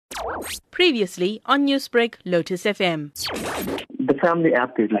Previously on Newsbreak, Lotus FM. The family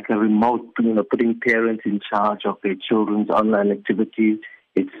app is like a remote, putting parents in charge of their children's online activities.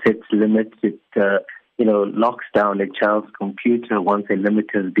 It sets limits. It, locks down a child's computer once a limit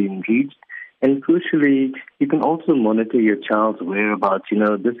has been reached. And crucially, you can also monitor your child's whereabouts.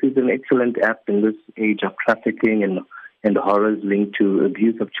 This is an excellent app in this age of trafficking and the horrors linked to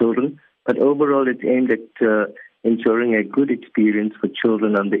abuse of children. But overall, it's aimed at ensuring a good experience for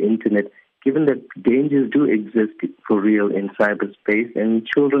children on the internet, given that dangers do exist for real in cyberspace and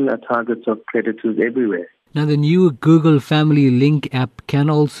children are targets of predators everywhere. Now, the new Google Family Link app can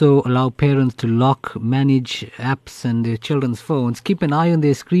also allow parents to lock, manage apps and their children's phones, keep an eye on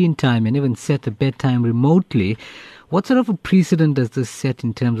their screen time and even set a bedtime remotely. What sort of a precedent does this set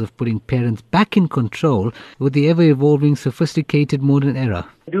in terms of putting parents back in control with the ever-evolving, sophisticated modern era?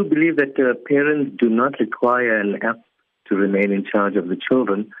 I do believe that parents do not require an app to remain in charge of the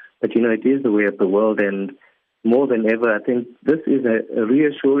children, but it is the way of the world, and more than ever, I think this is a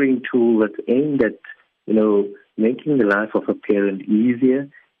reassuring tool that's aimed at making the life of a parent easier.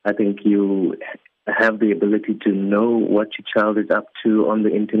 I think you have the ability to know what your child is up to on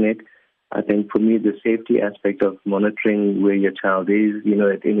the internet. I think for me, the safety aspect of monitoring where your child is,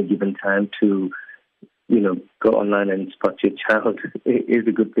 at any given time to, go online and spot your child is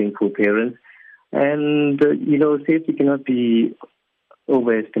a good thing for parents. And, safety cannot be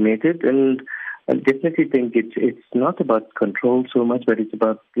overestimated. And I definitely think it's not about control so much, but it's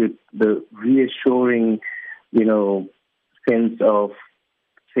about the reassuring, sense of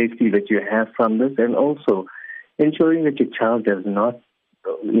safety that you have from this, and also ensuring that your child does not,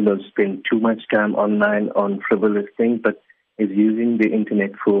 spend too much time online on frivolous things, but is using the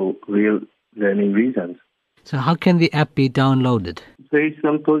internet for real learning reasons. So how can the app be downloaded? It's very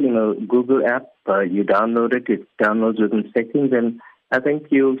simple, Google app, you download it, it downloads within seconds, and I think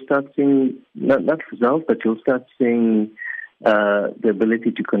you'll start seeing, not results, but you'll start seeing the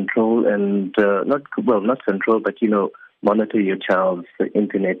ability to control and, not control, but, monitor your child's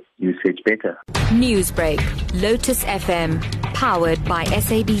internet usage better. Newsbreak, Lotus FM, powered by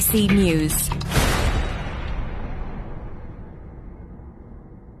SABC News.